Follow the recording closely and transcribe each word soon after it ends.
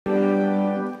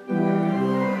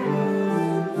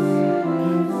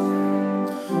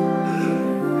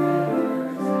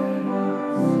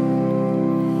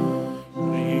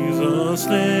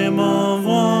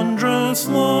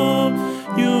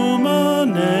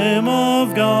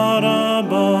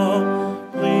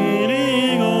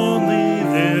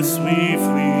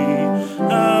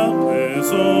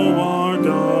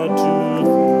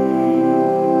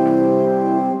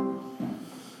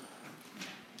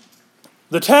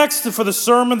The text for the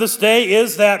sermon this day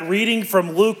is that reading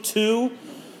from Luke 2.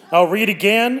 I'll read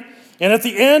again. And at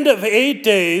the end of 8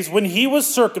 days, when he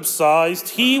was circumcised,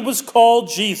 he was called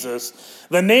Jesus,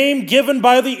 the name given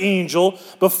by the angel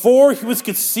before he was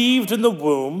conceived in the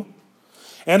womb.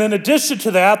 And in addition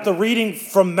to that, the reading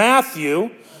from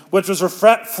Matthew, which was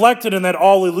reflected in that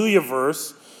Alleluia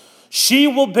verse, she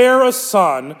will bear a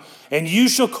son, and you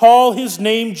shall call his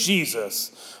name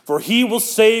Jesus, for he will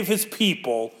save his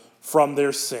people from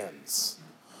their sins.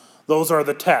 Those are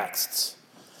the texts.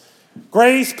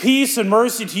 Grace, peace, and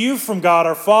mercy to you from God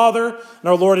our Father and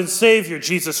our Lord and Savior,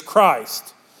 Jesus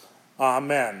Christ.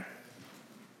 Amen.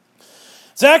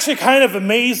 It's actually kind of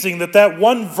amazing that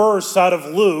one verse out of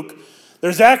Luke,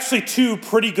 there's actually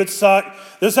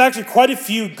there's actually quite a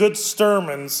few good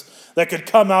sermons that could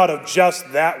come out of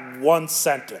just that one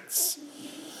sentence.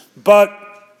 But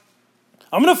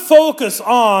I'm going to focus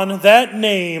on that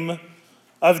name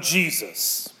of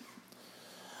Jesus.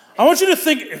 I want you to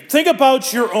think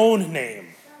about your own name.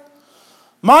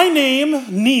 My name,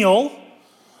 Neil,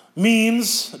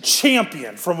 means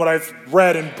champion from what I've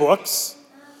read in books.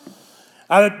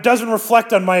 It doesn't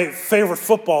reflect on my favorite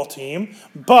football team,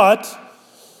 but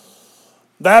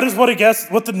that is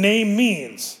what the name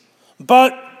means.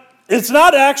 But it's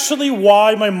not actually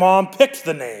why my mom picked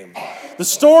the name. The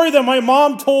story that my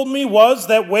mom told me was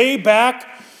that way back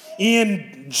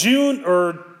in June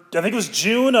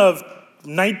of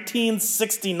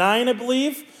 1969, I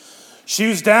believe. She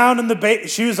was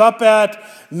up at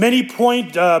Minnie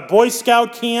Point Boy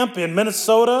Scout camp in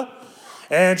Minnesota,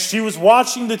 and she was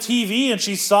watching the TV, and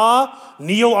she saw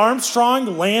Neil Armstrong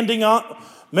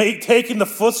taking the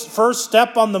first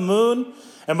step on the moon,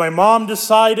 and my mom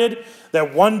decided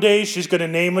that one day she's going to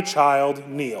name a child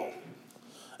Neil.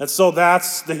 And so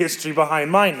that's the history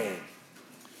behind my name.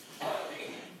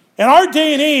 In our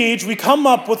day and age, we come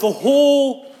up with a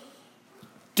whole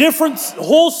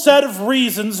set of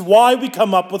reasons why we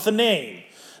come up with a name.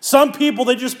 Some people,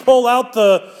 they just pull out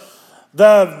the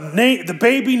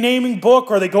baby naming book,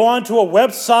 or they go onto a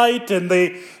website and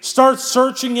they start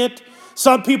searching it.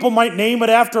 Some people might name it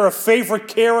after a favorite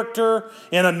character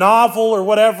in a novel or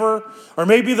whatever, or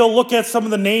maybe they'll look at some of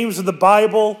the names in the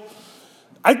Bible.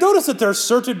 I've noticed that there are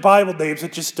certain Bible names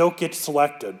that just don't get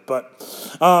selected, but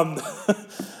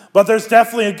there's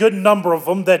definitely a good number of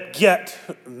them that get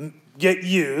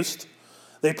used.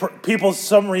 People, for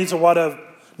some reason,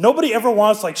 nobody ever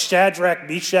wants like Shadrach,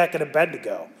 Meshach, and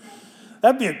Abednego.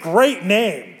 That'd be a great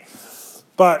name,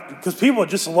 but because people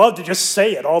just love to just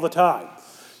say it all the time.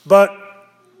 But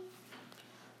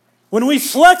when we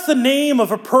select the name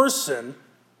of a person,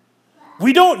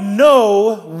 we don't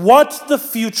know what the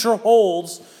future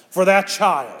holds for that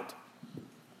child.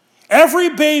 Every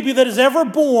baby that is ever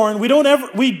born,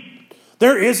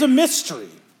 there is a mystery.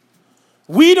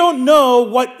 We don't know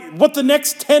what the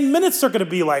next 10 minutes are going to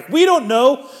be like. We don't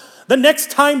know the next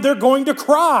time they're going to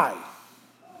cry.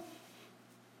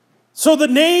 So the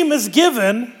name is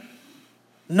given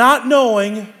not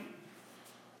knowing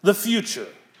the future.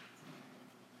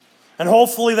 And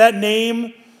hopefully that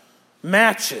name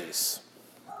matches.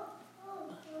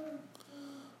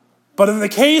 But in the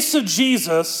case of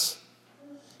Jesus,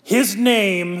 his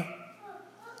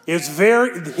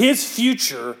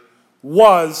future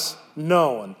was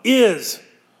known, is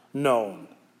known.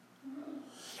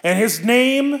 And his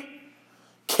name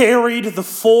carried the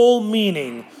full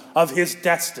meaning of his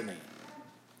destiny.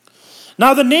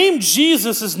 Now, the name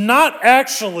Jesus is not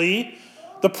actually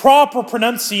the proper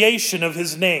pronunciation of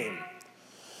his name.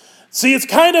 See, it's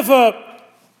kind of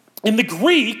in the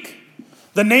Greek,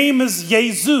 the name is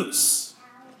Jesus.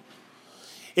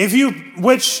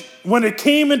 Which, when it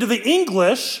came into the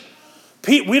English,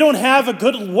 we don't have a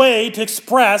good way to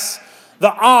express the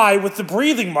I with the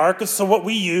breathing mark, so what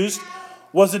we used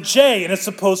was a J, and it's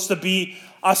supposed to be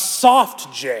a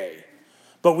soft J.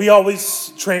 But we always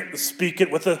speak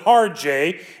it with a hard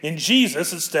J in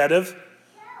Jesus instead of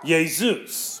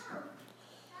Jesus.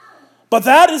 But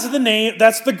that's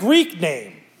the Greek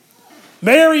name.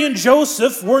 Mary and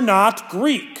Joseph were not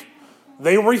Greek.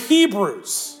 They were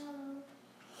Hebrews.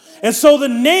 And so the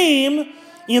name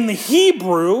in the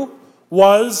Hebrew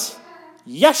was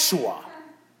Yeshua,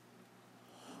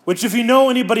 which, if you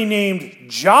know anybody named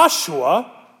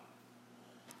Joshua,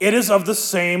 it is of the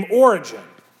same origin.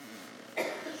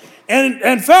 And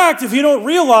in fact, if you don't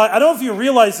realize, I don't know if you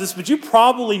realize this, but you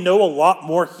probably know a lot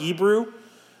more Hebrew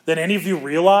than any of you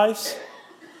realize,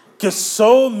 because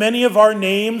so many of our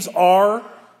names are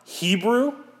Hebrew.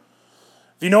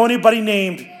 If you know anybody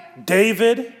named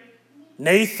David,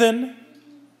 Nathan,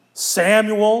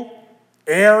 Samuel,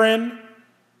 Aaron,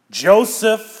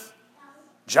 Joseph,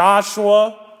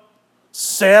 Joshua,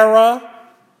 Sarah.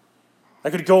 I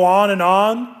could go on and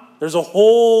on. There's a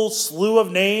whole slew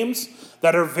of names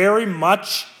that are very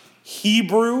much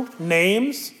Hebrew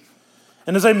names.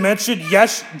 And as I mentioned,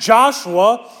 yes,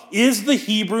 Joshua is the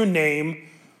Hebrew name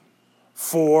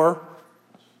for,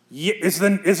 is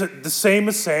it the same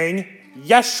as saying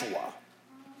Yeshua?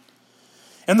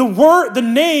 And the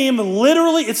name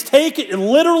literally, it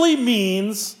literally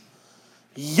means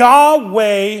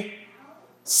Yahweh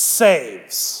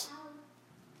saves.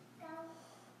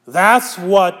 That's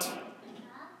what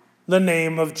the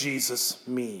name of Jesus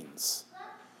means.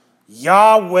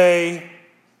 Yahweh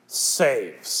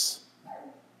saves.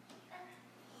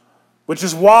 Which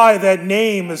is why that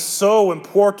name is so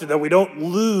important, that we don't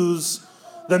lose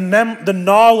the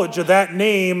knowledge of that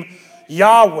name,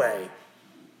 Yahweh,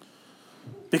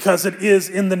 because it is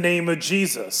in the name of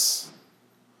Jesus.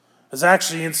 It's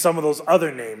actually in some of those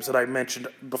other names that I mentioned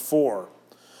before.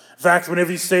 In fact,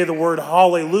 whenever you say the word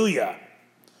hallelujah,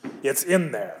 it's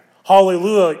in there.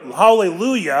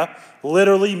 Hallelujah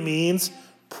literally means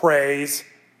praise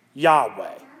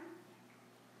Yahweh.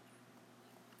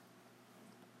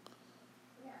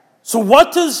 So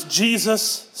what does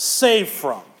Jesus save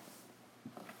from?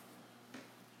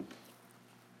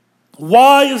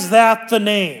 Why is that the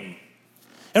name?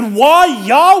 And why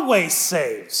Yahweh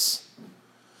saves?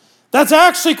 That's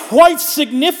actually quite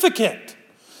significant,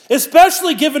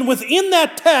 especially given within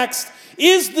that text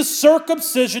is the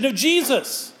circumcision of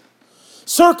Jesus.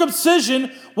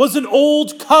 Circumcision was an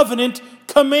old covenant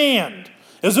command.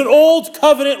 It was an old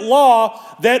covenant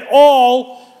law that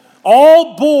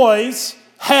all boys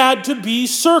had to be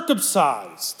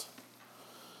circumcised.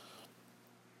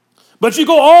 But you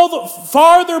go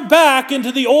farther back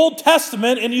into the Old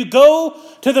Testament and you go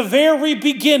to the very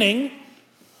beginning.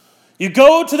 You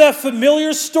go to that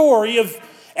familiar story of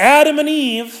Adam and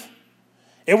Eve.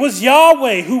 It was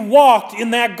Yahweh who walked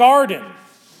in that garden.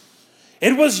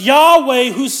 It was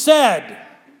Yahweh who said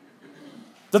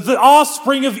that the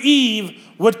offspring of Eve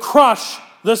would crush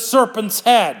the serpent's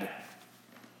head.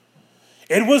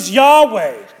 It was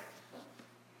Yahweh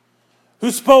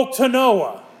who spoke to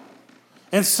Noah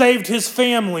and saved his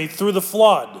family through the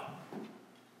flood.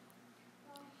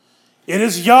 It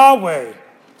is Yahweh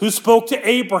who spoke to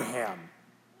Abraham.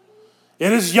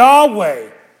 It is Yahweh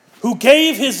who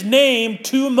gave his name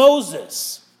to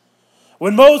Moses.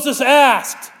 When Moses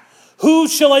asked, "Who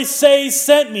shall I say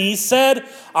sent me?" he said,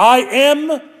 "I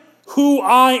am who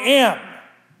I am."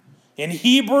 In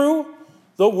Hebrew,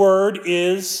 the word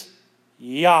is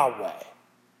Yahweh.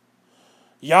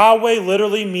 Yahweh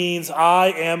literally means I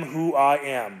am who I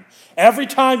am. Every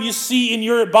time you see in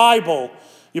your Bible,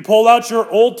 you pull out your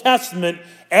Old Testament,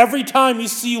 every time you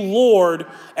see Lord,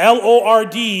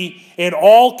 L-O-R-D, in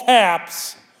all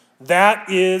caps, that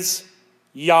is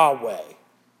Yahweh.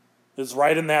 It's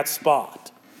right in that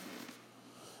spot.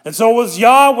 And so it was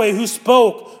Yahweh who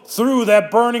spoke through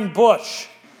that burning bush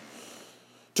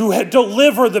to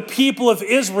deliver the people of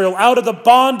Israel out of the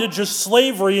bondage of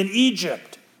slavery in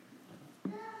Egypt.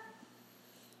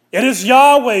 It is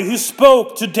Yahweh who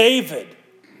spoke to David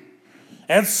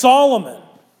and Solomon.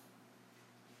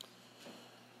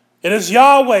 It is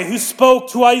Yahweh who spoke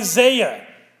to Isaiah,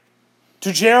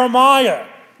 to Jeremiah,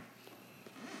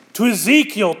 to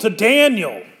Ezekiel, to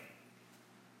Daniel.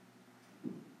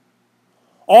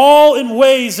 All in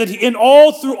ways that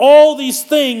through all these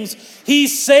things, he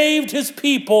saved his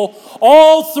people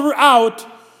all throughout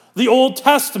the Old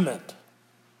Testament.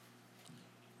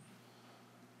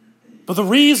 But the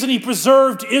reason he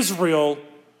preserved Israel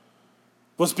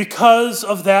was because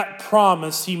of that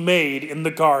promise he made in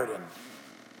the garden.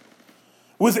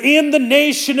 Within the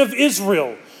nation of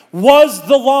Israel was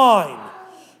the line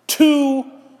to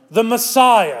the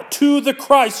Messiah, to the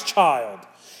Christ child.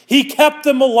 He kept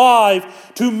them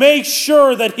alive to make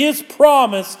sure that his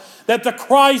promise that the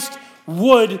Christ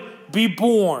would be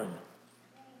born.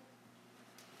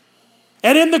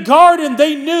 And in the garden,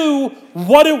 they knew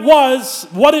what it was,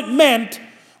 what it meant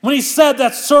when he said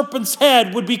that serpent's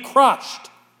head would be crushed.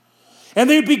 And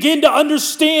they would begin to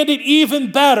understand it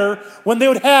even better when they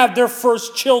would have their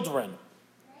first children.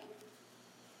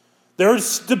 They were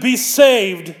to be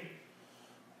saved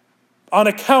on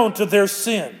account of their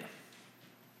sin.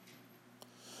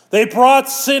 They brought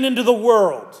sin into the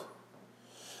world.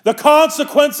 The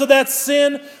consequence of that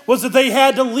sin was that they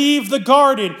had to leave the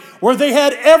garden where they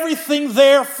had everything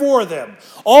there for them.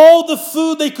 All the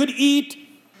food they could eat,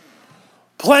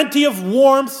 plenty of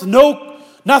warmth,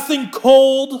 nothing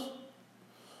cold.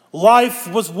 Life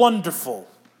was wonderful.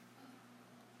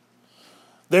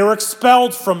 They were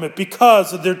expelled from it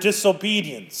because of their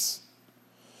disobedience.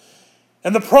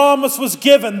 And the promise was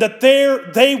given that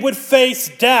they would face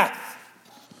death.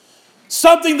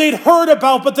 Something they'd heard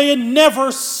about, but they had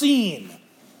never seen.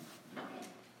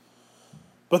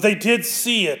 But they did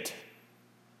see it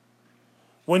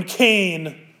when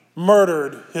Cain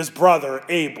murdered his brother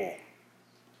Abel.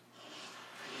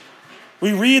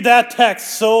 We read that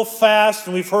text so fast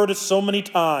and we've heard it so many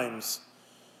times.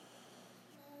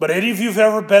 But any of you who've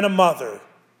ever been a mother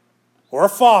or a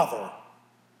father,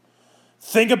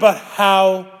 think about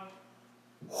how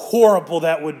horrible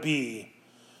that would be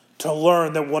to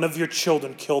learn that one of your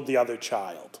children killed the other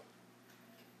child.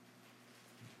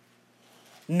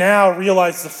 Now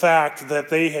realize the fact that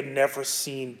they had never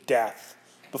seen death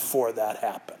before that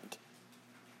happened.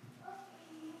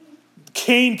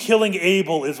 Cain killing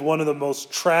Abel is one of the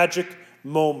most tragic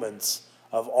moments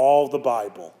of all the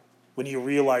Bible when you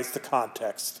realize the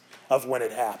context of when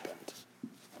it happened.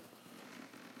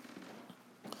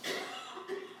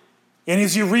 And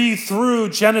as you read through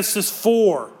Genesis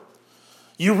 4,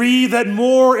 you read that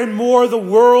more and more the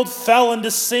world fell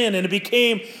into sin and it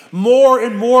became more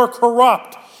and more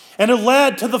corrupt. And it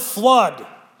led to the flood.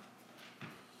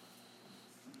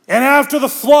 And after the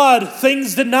flood,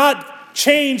 things did not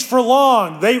change for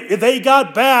long. They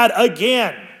got bad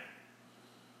again.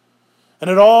 And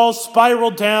it all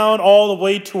spiraled down all the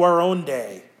way to our own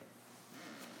day.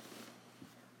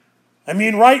 I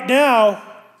mean, right now,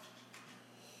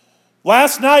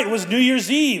 last night was New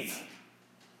Year's Eve.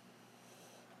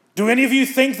 Do any of you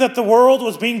think that the world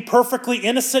was being perfectly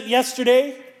innocent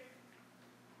yesterday?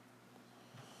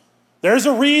 There's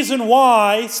a reason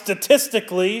why,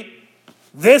 statistically,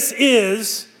 this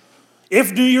is,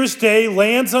 if New Year's Day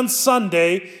lands on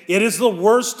Sunday, it is the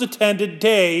worst attended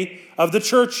day of the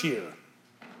church year.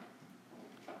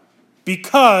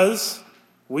 Because,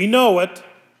 we know it,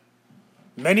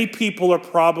 many people are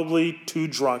probably too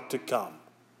drunk to come.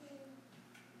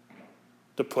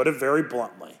 To put it very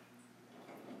bluntly.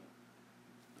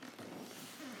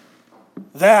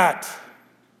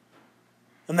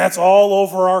 And that's all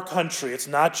over our country. It's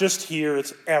not just here,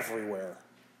 it's everywhere.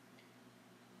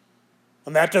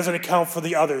 And that doesn't account for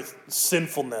the other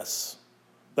sinfulness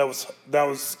that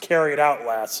was carried out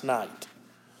last night.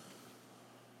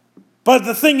 But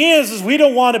the thing is we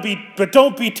don't want to be, but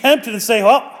don't be tempted and say,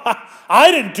 well,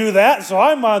 I didn't do that, so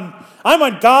I'm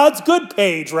on God's good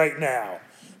page right now.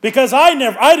 Because I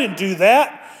didn't do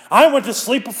that. I went to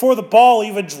sleep before the ball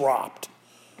even dropped.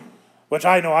 Which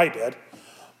I know I did.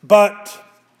 But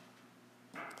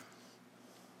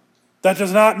that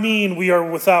does not mean we are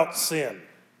without sin.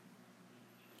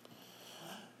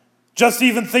 Just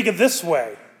even think of this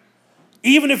way.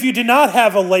 Even if you did not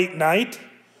have a late night,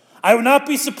 I would not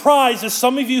be surprised if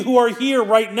some of you who are here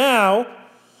right now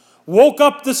woke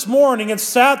up this morning and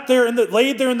sat there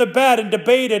laid there in the bed and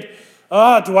debated, do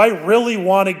I really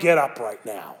want to get up right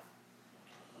now?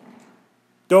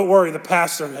 Don't worry, the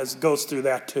pastor goes through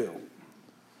that too.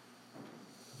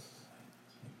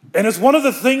 And it's one of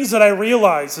the things that I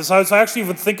realized as I was actually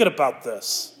even thinking about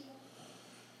this,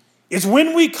 is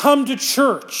when we come to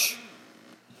church,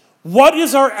 what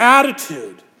is our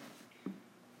attitude?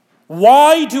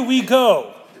 Why do we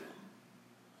go?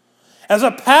 As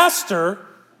a pastor,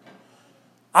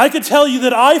 I could tell you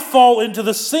that I fall into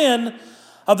the sin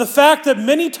of the fact that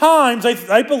many times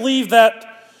I believe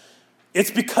that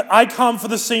it's because I come for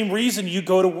the same reason you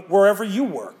go to wherever you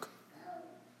work.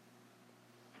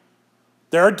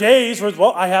 There are days where,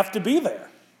 I have to be there.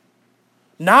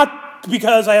 Not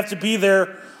because I have to be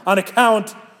there on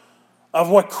account of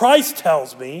what Christ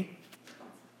tells me,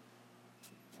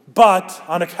 but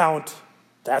on account,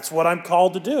 that's what I'm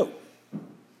called to do.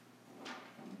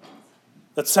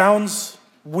 That sounds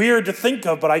weird to think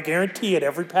of, but I guarantee it,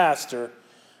 every pastor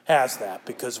has that,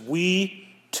 because we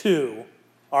too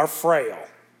are frail.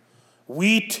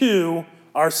 We too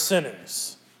are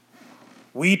sinners.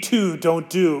 We too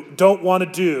don't want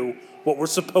to do what we're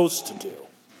supposed to do.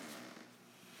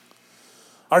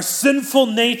 Our sinful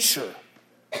nature,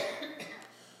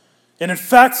 it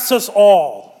infects us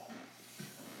all.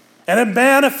 And it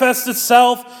manifests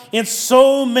itself in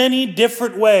so many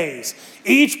different ways.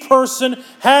 Each person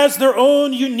has their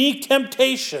own unique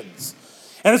temptations.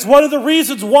 And it's one of the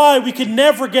reasons why we can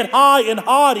never get high and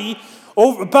haughty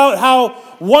about how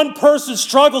one person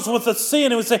struggles with a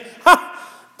sin and we say,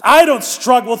 I don't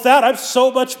struggle with that. I'm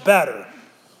so much better.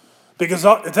 Because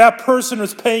if that person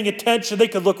was paying attention, they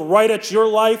could look right at your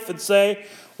life and say,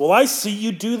 well, I see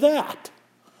you do that.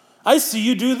 I see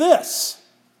you do this.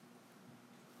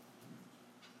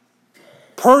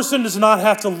 Person does not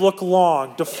have to look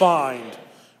long to find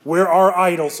where our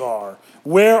idols are,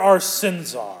 where our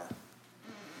sins are.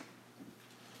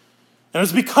 And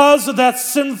it's because of that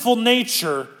sinful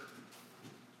nature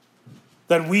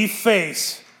that we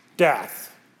face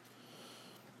death.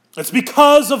 It's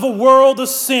because of a world of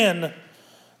sin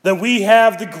that we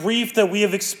have the grief that we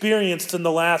have experienced in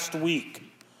the last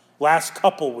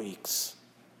couple weeks.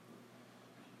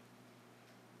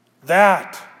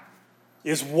 That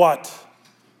is what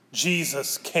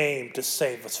Jesus came to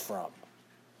save us from.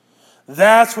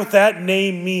 That's what that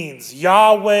name means.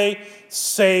 Yahweh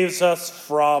saves us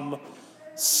from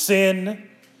sin,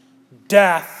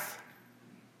 death,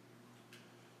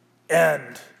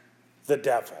 and the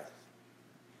devil.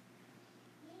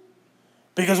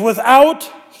 Because without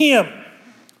him,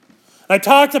 I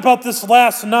talked about this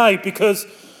last night, because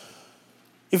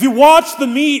if you watch the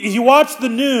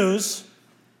news,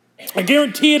 I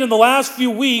guarantee it, in the last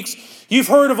few weeks, you've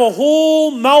heard of a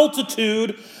whole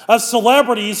multitude of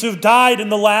celebrities who've died in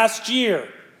the last year.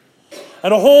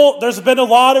 And there's been a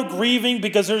lot of grieving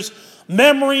because there's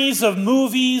memories of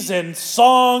movies and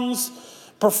songs,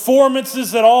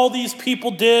 performances that all these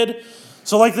people did.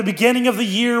 So like the beginning of the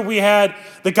year, we had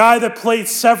the guy that played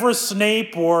Severus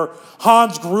Snape or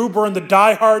Hans Gruber in the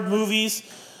Die Hard movies.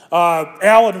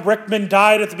 Alan Rickman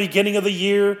died at the beginning of the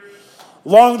year.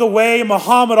 Along the way,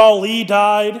 Muhammad Ali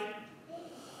died.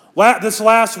 This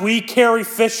last week, Carrie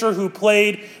Fisher, who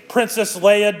played Princess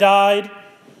Leia, died.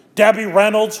 Debbie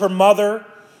Reynolds, her mother,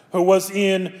 who was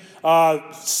in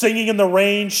Singing in the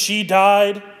Rain, she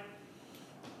died.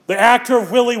 The actor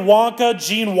of Willy Wonka,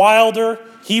 Gene Wilder,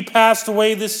 he passed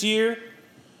away this year.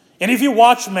 Any of you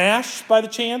watch MASH by the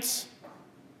chance?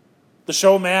 The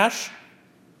show MASH?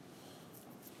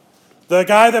 The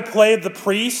guy that played the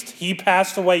priest, he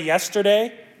passed away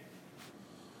yesterday.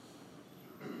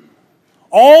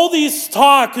 All these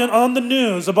talk on the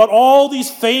news about all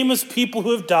these famous people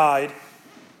who have died.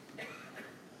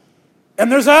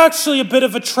 And there's actually a bit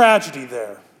of a tragedy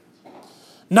there.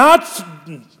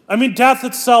 Death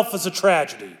itself is a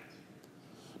tragedy,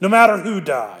 no matter who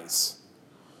dies.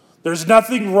 There's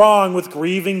nothing wrong with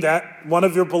grieving that one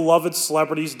of your beloved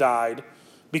celebrities died,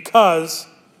 because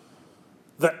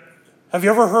have you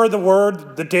ever heard the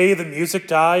word, the day the music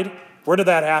died? Where did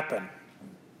that happen?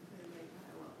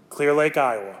 Clear Lake,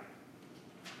 Iowa.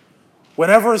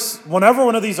 Whenever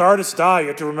one of these artists die, you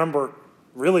have to remember,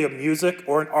 really a music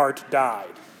or an art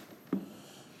died.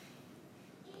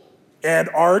 And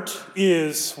art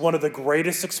is one of the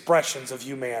greatest expressions of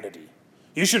humanity.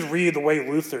 You should read the way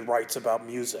Luther writes about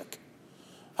music,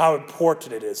 how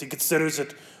important it is. He considers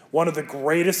it one of the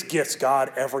greatest gifts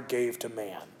God ever gave to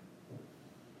man.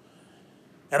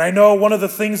 And I know one of the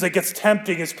things that gets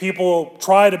tempting is people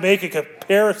try to make a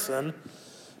comparison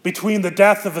between the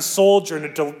death of a soldier and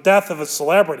the death of a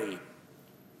celebrity.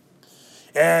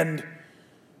 And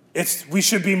we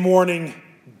should be mourning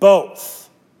both.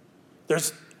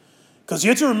 Because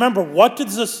you have to remember, what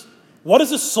is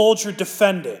a soldier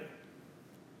defending?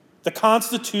 The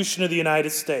Constitution of the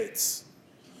United States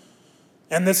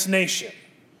and this nation.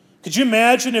 Could you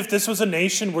imagine if this was a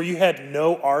nation where you had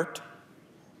no art,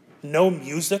 no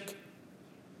music,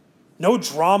 no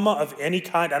drama of any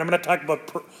kind? And I'm not talking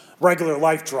about regular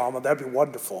life drama, that'd be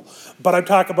wonderful. But I'm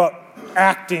talking about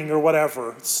acting or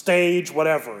whatever, stage,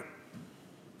 whatever.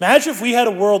 Imagine if we had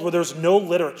a world where there's no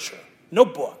literature, no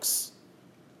books.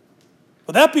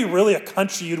 Would that be really a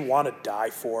country you'd want to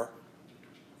die for?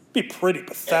 It'd be a pretty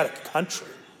pathetic country.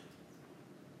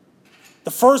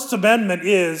 The First Amendment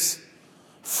is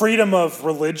freedom of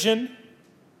religion,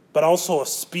 but also of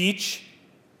speech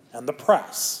and the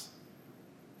press.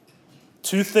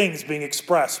 Two things being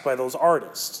expressed by those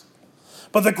artists.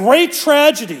 But the great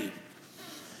tragedy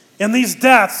in these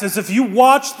deaths is when you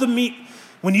watch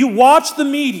the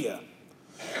media,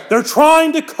 they're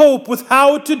trying to cope with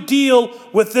how to deal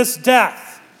with this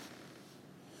death.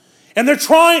 And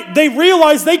they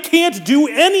realize they can't do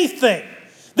anything.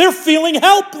 They're feeling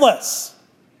helpless.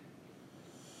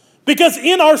 Because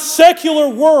in our secular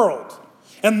world,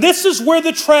 and this is where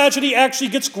the tragedy actually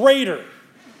gets greater.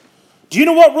 Do you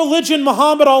know what religion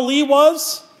Muhammad Ali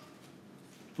was?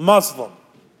 Muslim.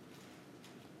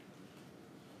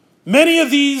 Many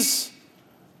of these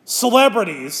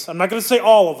celebrities, I'm not going to say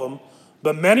all of them,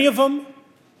 but many of them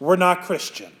were not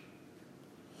Christian.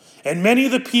 And many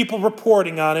of the people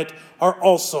reporting on it are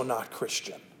also not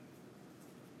Christian.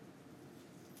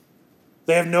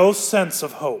 They have no sense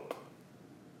of hope.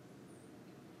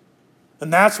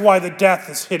 And that's why the death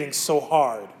is hitting so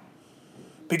hard.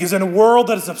 Because in a world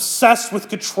that is obsessed with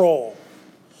control,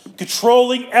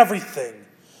 controlling everything,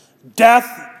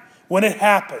 death, when it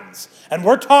happens, and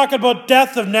we're talking about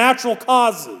death of natural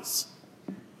causes,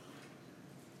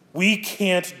 we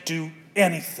can't do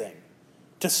anything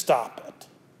to stop it.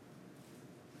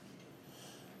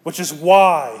 which is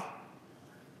why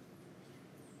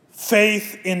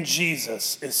faith in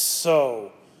Jesus is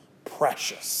so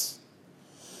precious.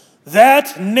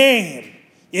 That name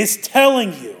is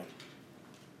telling you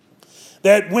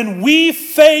that when we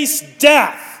face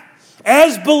death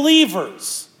as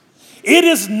believers, it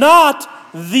is not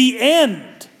the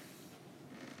end.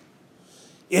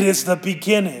 It is the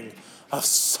beginning of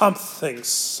something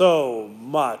so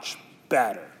much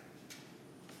better.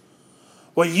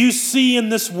 What you see in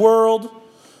this world,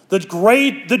 the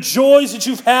joys that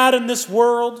you've had in this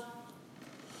world,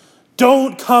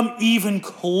 don't come even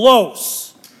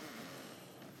close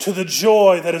to the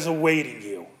joy that is awaiting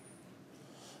you.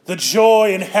 The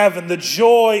joy in heaven, the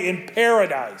joy in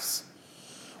paradise.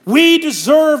 We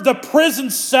deserve the prison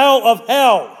cell of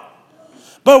hell,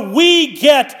 but we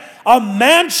get a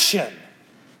mansion.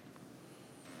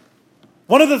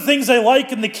 One of the things I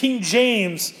like in the King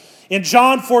James, in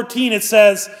John 14, it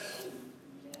says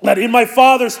that in my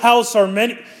Father's house are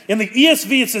many, in the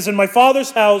ESV it says, in my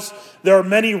Father's house there are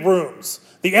many rooms.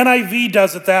 The NIV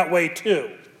does it that way too.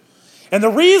 And the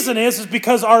reason is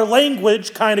because our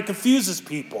language kind of confuses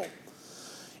people.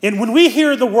 And when we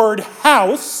hear the word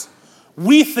house,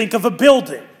 we think of a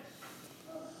building.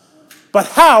 But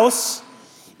house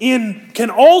can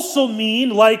also mean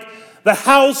like the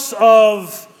house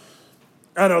of,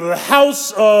 the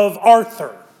house of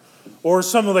Arthur or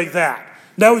something like that.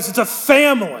 Now it's a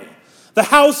family. The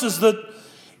house is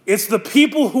it's the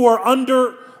people who are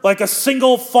under like a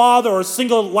single father or a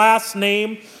single last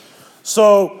name.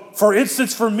 So, for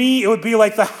instance, for me, it would be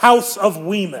like the house of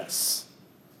Weemus.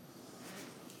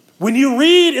 When you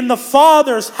read in the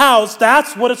Father's house,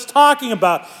 that's what it's talking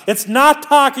about. It's not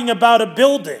talking about a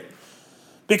building.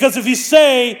 Because if you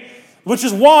say, which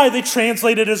is why they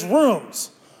translate it as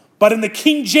rooms. But in the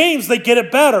King James, they get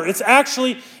it better. It's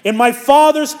actually, in my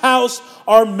Father's house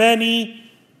are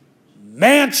many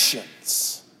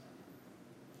mansions.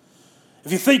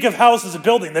 If you think of house as a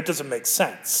building, that doesn't make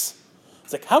sense.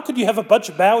 It's like, how could you have a bunch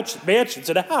of mansions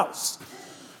in a house?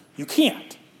 You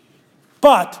can't.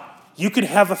 But you can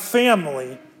have a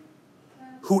family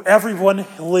who everyone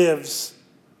lives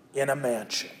in a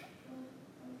mansion.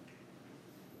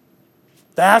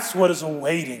 That's what is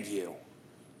awaiting you,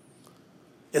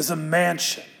 is a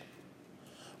mansion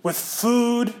with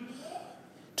food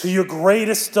to your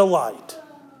greatest delight.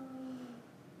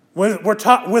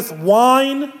 With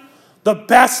wine, the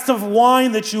best of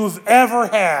wine that you have ever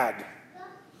had.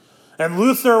 And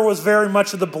Luther was very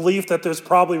much of the belief that there's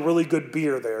probably really good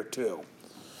beer there too.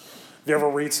 If you ever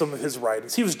read some of his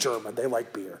writings. He was German, they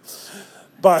like beer.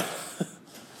 But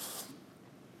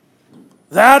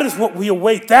that is what we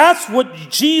await. That's what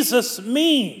Jesus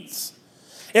means.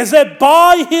 Is that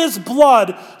by his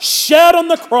blood shed on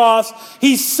the cross,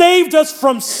 he saved us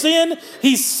from sin,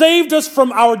 he saved us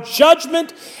from our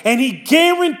judgment, and he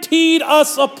guaranteed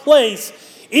us a place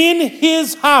in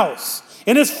his house,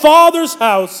 in his Father's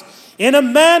house, in a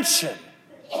mansion,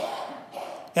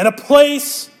 in a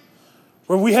place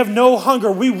where we have no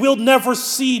hunger. We will never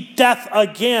see death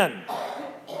again.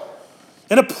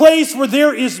 In a place where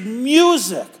there is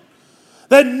music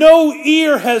that no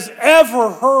ear has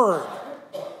ever heard.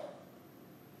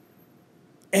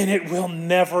 And it will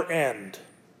never end.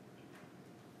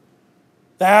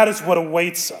 That is what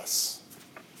awaits us.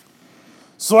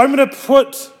 So I'm going to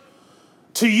put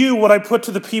to you what I put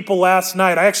to the people last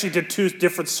night. I actually did 2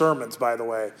 different sermons, by the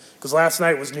way, because last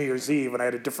night was New Year's Eve and I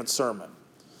had a different sermon.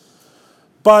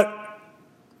 But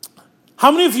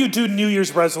how many of you do New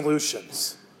Year's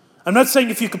resolutions? I'm not saying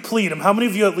if you complete them. How many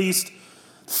of you at least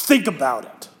think about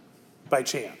it by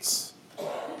chance?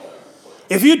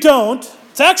 If you don't,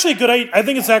 it's actually I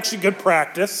think it's actually good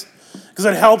practice because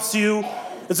it helps you.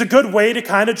 It's a good way to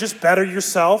kind of just better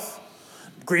yourself.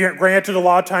 Granted, a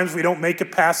lot of times we don't make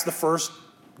it past the first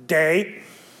day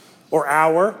or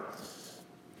hour.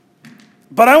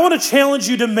 But I want to challenge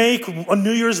you to make a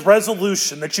New Year's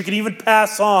resolution that you can even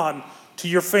pass on to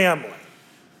your family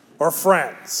or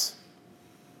friends.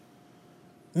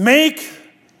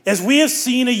 As we have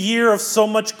seen a year of so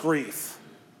much grief,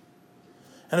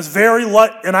 and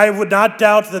I would not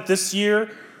doubt that this year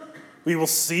we will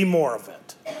see more of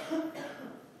it.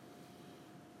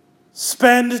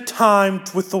 Spend time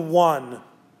with the one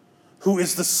who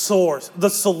is the source, the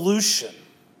solution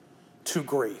to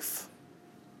grief.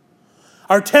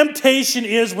 Our temptation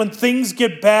is when things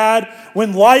get bad,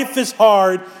 when life is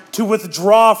hard, to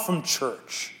withdraw from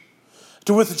church,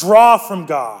 to withdraw from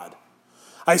God.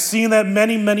 I've seen that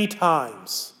many, many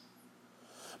times.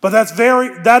 But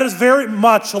that is very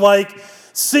much like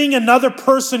seeing another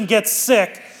person get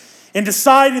sick and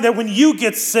deciding that when you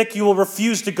get sick, you will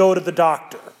refuse to go to the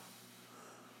doctor.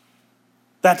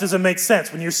 That doesn't make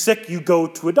sense. When you're sick, you go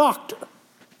to a doctor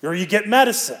or you get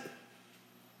medicine.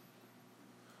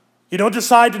 You don't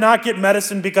decide to not get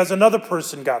medicine because another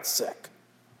person got sick.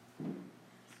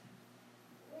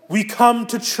 We come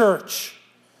to church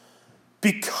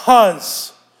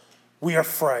because we are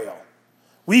frail.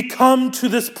 We come to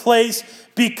this place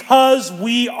because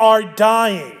we are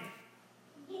dying.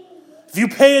 If you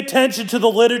pay attention to the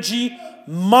liturgy,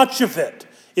 much of it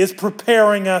is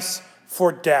preparing us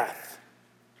for death.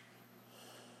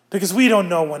 Because we don't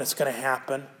know when it's going to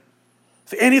happen.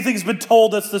 If anything's been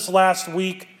told us this last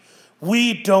week,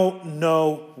 we don't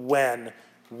know when,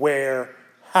 where,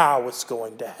 how it's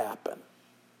going to happen.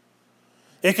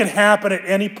 It can happen at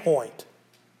any point.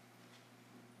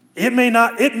 It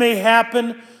may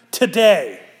happen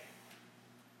today.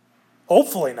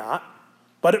 Hopefully not,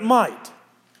 but it might.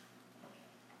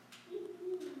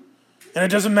 And it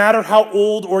doesn't matter how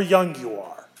old or young you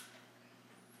are.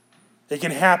 It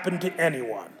can happen to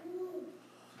anyone.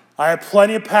 I have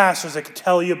plenty of pastors that can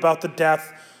tell you about the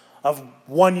death of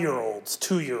 1-year-olds,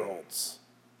 2-year-olds.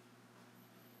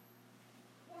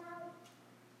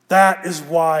 That is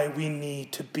why we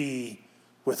need to be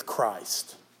with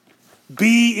Christ.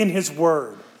 Be in his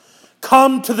word.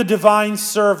 Come to the divine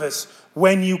service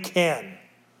when you can.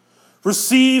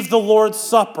 Receive the Lord's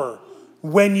Supper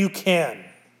when you can.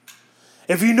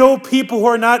 If you know people who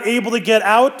are not able to get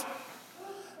out,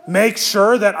 make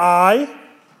sure that I,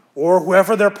 or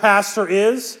whoever their pastor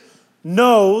is,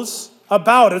 knows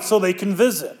about it so they can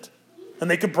visit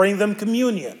and they can bring them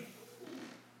communion.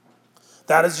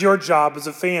 That is your job as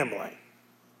a family.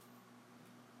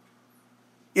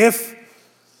 If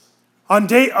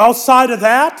outside of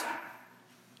that,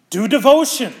 do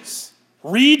devotions.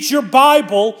 Read your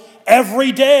Bible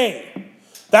every day.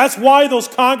 That's why those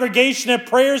congregational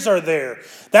prayers are there.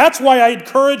 That's why I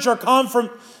encourage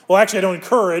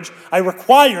I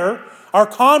require our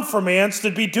confirmants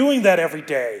to be doing that every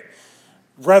day.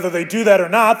 Whether they do that or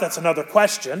not, that's another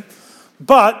question.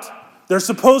 But they're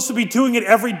supposed to be doing it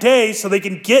every day so they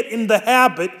can get in the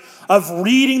habit of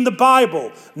reading the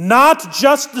Bible. Not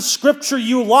just the scripture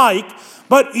you like,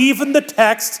 but even the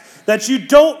text that you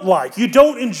don't like, you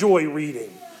don't enjoy reading.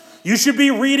 You should be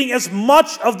reading as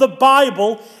much of the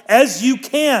Bible as you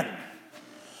can.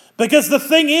 Because the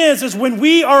thing is when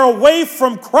we are away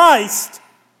from Christ,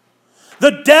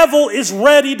 the devil is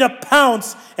ready to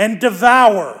pounce and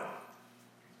devour.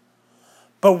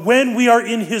 But when we are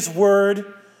in his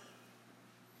word,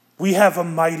 we have a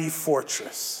mighty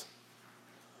fortress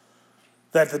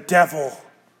that the devil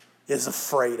is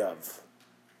afraid of.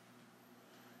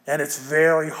 And it's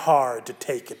very hard to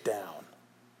take it down.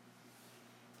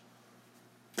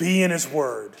 Be in his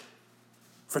word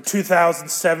for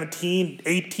 2017,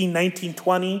 18, 19,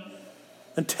 20,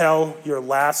 until your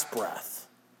last breath.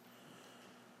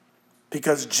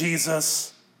 Because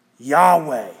Jesus,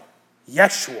 Yahweh,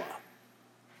 Yeshua,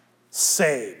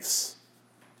 saves.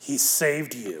 He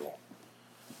saved you.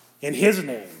 In his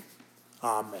name,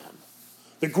 amen.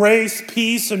 The grace,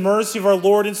 peace, and mercy of our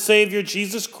Lord and Savior,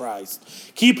 Jesus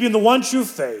Christ, keep you in the one true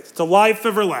faith to life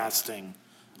everlasting.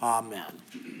 Amen.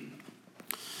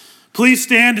 Please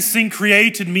stand to sing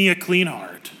Create in Me a Clean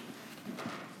Heart.